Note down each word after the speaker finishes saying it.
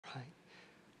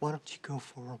Why don't you go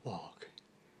for a walk?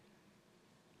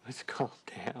 Let's calm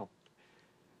down.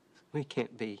 We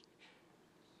can't be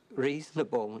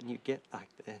reasonable when you get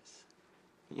like this,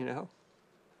 you know?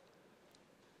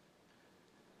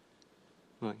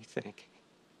 What do you think?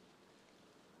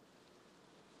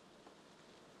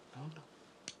 Oh, no.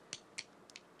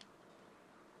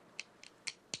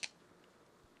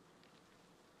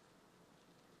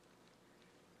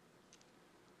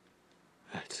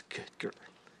 That's a good girl.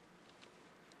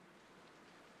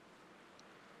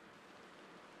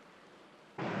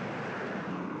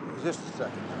 Just a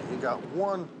second now. You got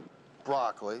one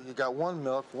broccoli, you got one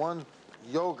milk, one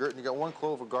yogurt, and you got one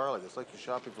clove of garlic. It's like you're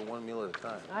shopping for one meal at a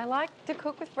time. I like to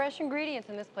cook with fresh ingredients,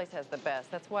 and this place has the best.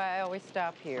 That's why I always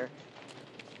stop here.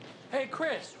 Hey,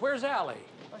 Chris, where's Allie?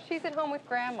 Well, she's at home with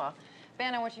Grandma.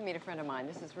 Ben, I want you to meet a friend of mine.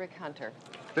 This is Rick Hunter.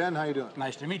 Ben, how you doing?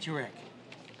 Nice to meet you, Rick.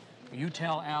 You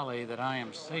tell Allie that I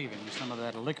am saving some of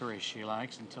that licorice she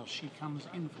likes until she comes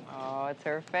in for it. Oh, it's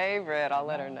her favorite. I'll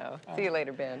let her know. See you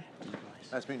later, Ben.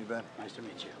 Nice meeting you, Ben. Nice to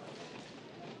meet you.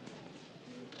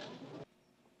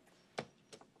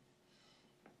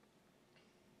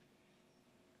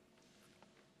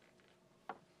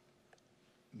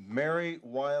 Mary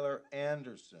Weiler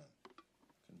Anderson,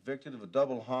 convicted of a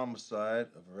double homicide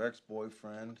of her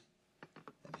ex-boyfriend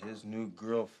and his new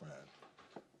girlfriend.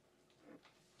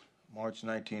 March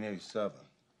 1987.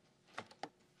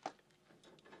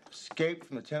 Escaped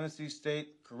from the Tennessee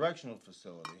State Correctional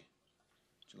Facility,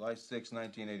 July 6,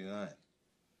 1989. Is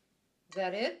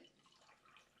that it?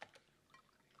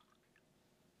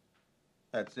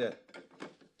 That's it.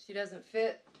 She doesn't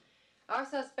fit. Our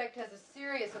suspect has a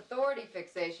serious authority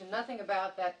fixation. Nothing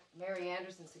about that Mary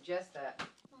Anderson suggests that.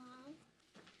 Mom,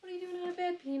 What are you doing out of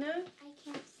bed, Peanut? I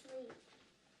can't sleep.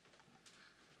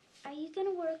 Are you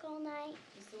gonna work all night?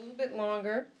 Just a little bit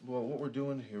longer. Well, what we're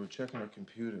doing here, we're checking our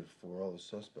computer for all the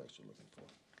suspects we're looking for.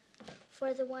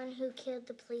 For the one who killed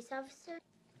the police officer?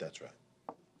 That's right.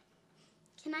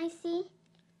 Can I see?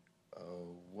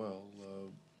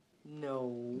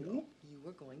 No. You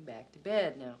were going back to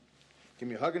bed now. Give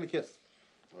me a hug and a kiss.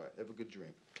 All right, have a good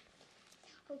dream.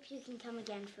 Hope you can come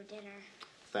again for dinner.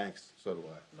 Thanks, so do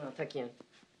I. I'll tuck you in.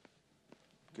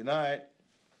 Good night.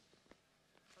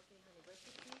 Okay, honey, brush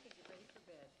your teeth and get ready for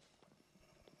bed.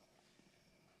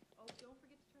 Oh, don't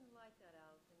forget to turn the lights out,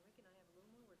 Allison. Rick and I have a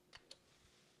little more work to do.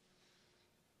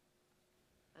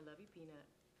 I love you, Peanut.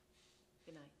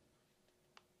 Good night.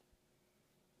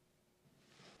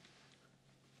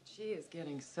 She is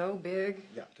getting so big.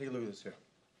 Yeah, take a look at this here.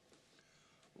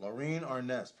 Laureen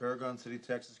Arness, Paragon City,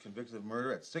 Texas, convicted of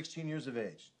murder at 16 years of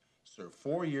age. Served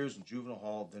 4 years in juvenile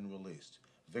hall, then released.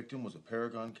 Victim was a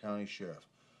Paragon County sheriff.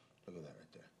 Look at that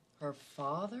right there. Her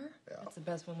father? Yeah. That's the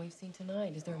best one we've seen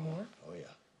tonight. Is there more? Oh, yeah.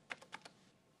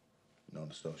 Known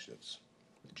associates.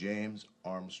 James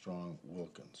Armstrong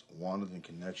Wilkins, wanted in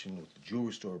connection with the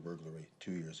jewelry store burglary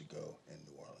 2 years ago in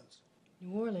New Orleans.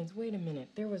 New Orleans, wait a minute.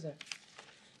 There was a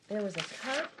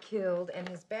cop killed and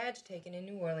his badge taken in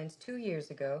New Orleans 2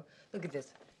 years ago. Look at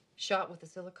this. Shot with a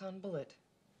silicone bullet.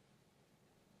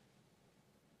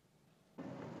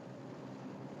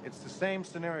 It's the same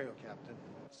scenario, Captain.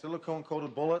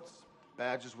 Silicone-coated bullets,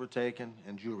 badges were taken,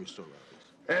 and jewelry store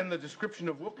robberies. And the description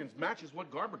of Wilkins matches what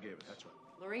Garber gave us. That's right.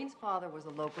 Lorraine's father was a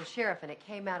local sheriff, and it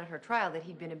came out at her trial that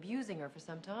he'd been abusing her for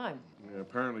some time. Yeah,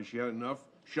 apparently she had enough,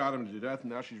 shot him to death, and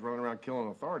now she's running around killing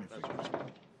authority figures.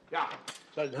 Yeah.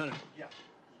 Sergeant Hunter. Yeah.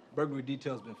 Burglary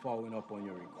detail's been following up on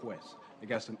your request. They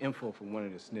got some info from one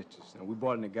of the snitches. Now, we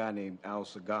brought in a guy named Al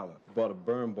Segala. Bought a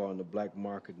burn bar on the black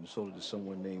market and sold it to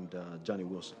someone named Johnny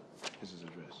Wilson. This is his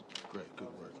address. Great, good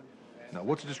work. Now,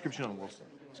 what's the description on Wilson?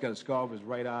 He's got a scar over his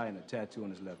right eye and a tattoo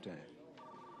on his left hand.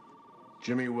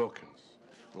 Jimmy Wilkins.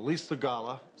 Release the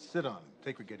gala, sit on him.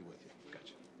 Take Rigetti with you.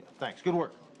 Gotcha. Yeah, thanks, good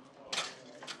work.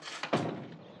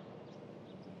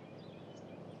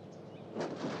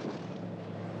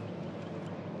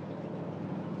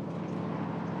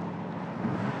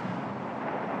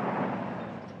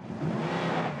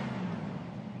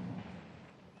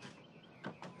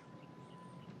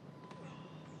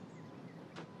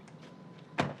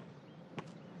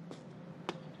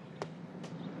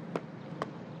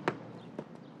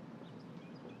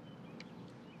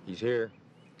 He's here.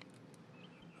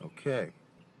 Okay.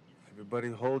 Everybody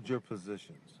hold your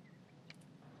positions.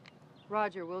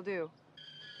 Roger, will do.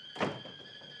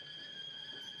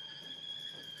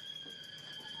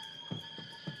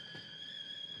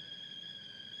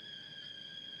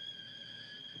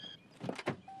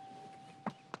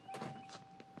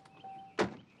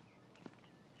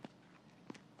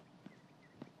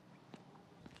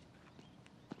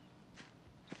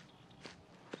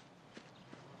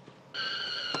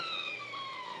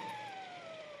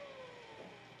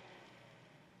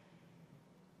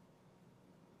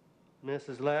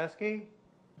 Mrs. Lasky?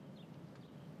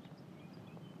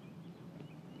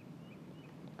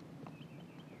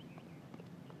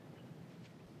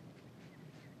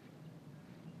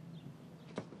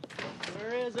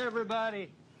 Where is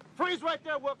everybody? Freeze right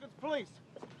there, Wilkins, police.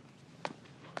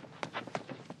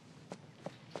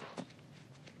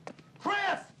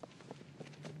 Chris!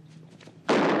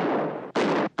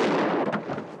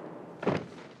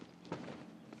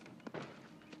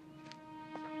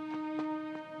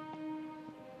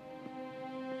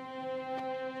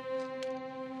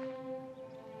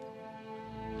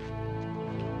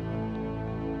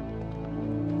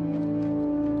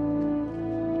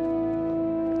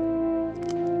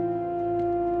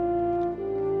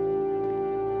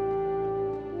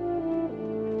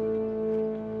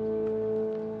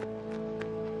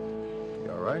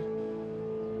 You all right?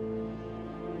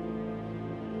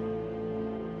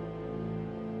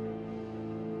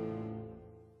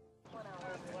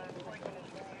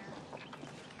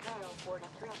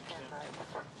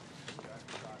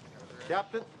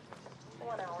 Captain?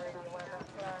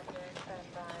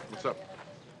 What's up?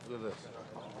 Look at this.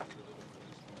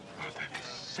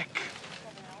 Sick.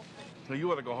 Now,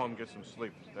 you ought to go home and get some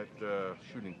sleep. That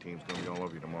shooting team's gonna be all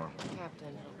over you tomorrow.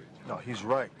 Captain. No, he's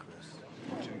right, Chris.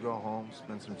 I want you to go home,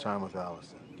 spend some time with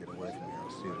Allison. Get away from here.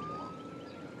 I'll see you tomorrow.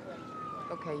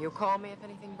 Okay, you'll call me if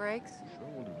anything breaks? Sure,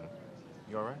 we'll do that.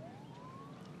 You all right?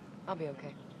 I'll be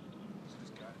okay.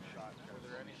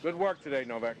 Good work today,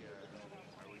 Novak.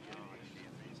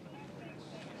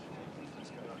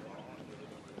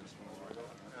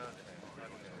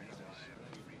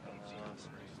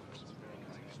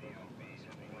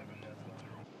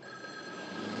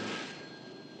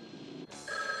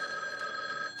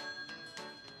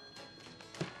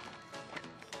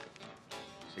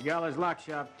 Segala's Lock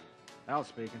Shop. Al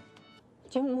speaking.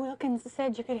 Jim Wilkins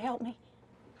said you could help me.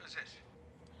 Who's this?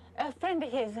 A friend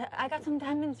of his. I got some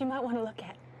diamonds you might want to look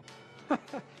at.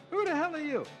 Who the hell are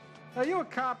you? Are you a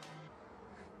cop?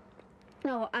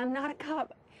 No, I'm not a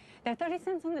cop. They're 30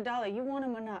 cents on the dollar. You want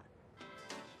them or not?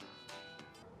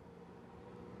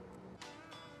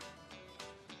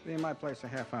 Be in my place a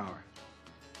half hour.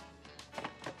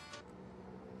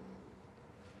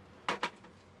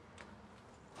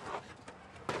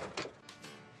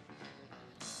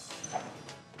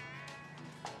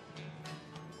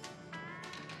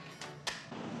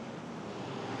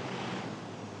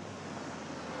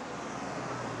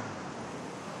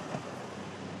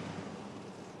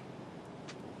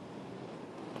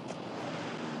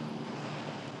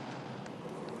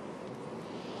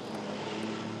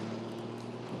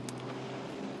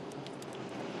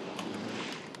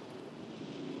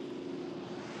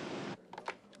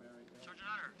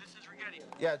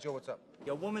 Yeah, Joe, what's up?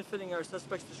 A woman fitting our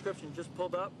suspect's description just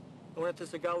pulled up and went to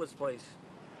Segala's place.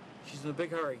 She's in a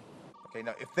big hurry. Okay,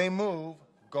 now, if they move,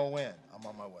 go in. I'm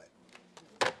on my way.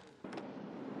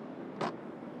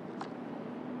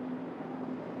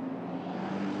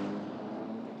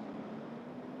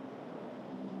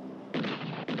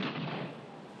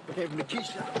 Okay,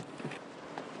 Nikisha.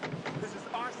 This is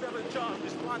R7 Charles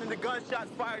responding to gunshots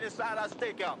fired inside our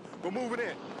stakeout. We're moving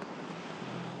in.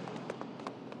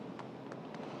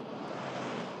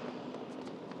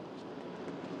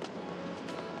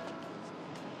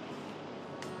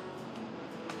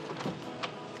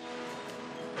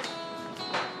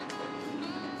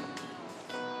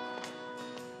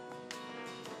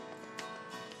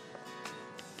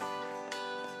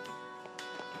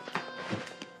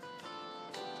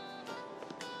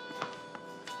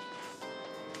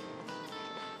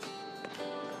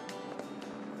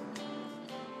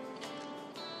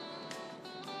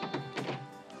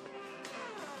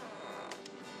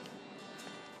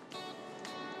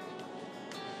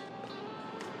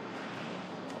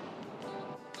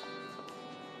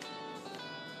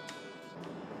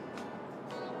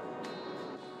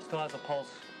 Still has a pulse.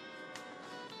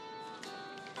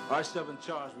 R7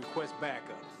 charge, request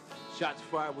backup. Shots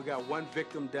fired, we got one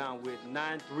victim down with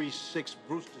 936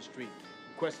 Brewster Street.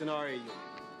 Requesting RA unit.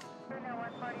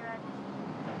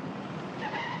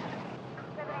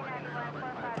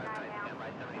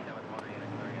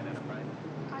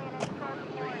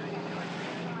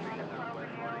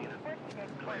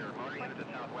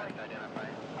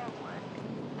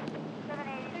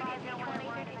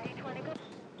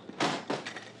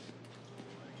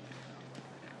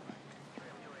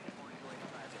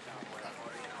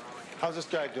 How's this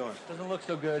guy doing? Doesn't look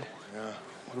so good. Yeah.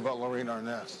 What about Lorraine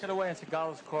Arness? Get away in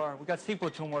Segala's car. We got C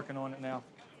platoon working on it now.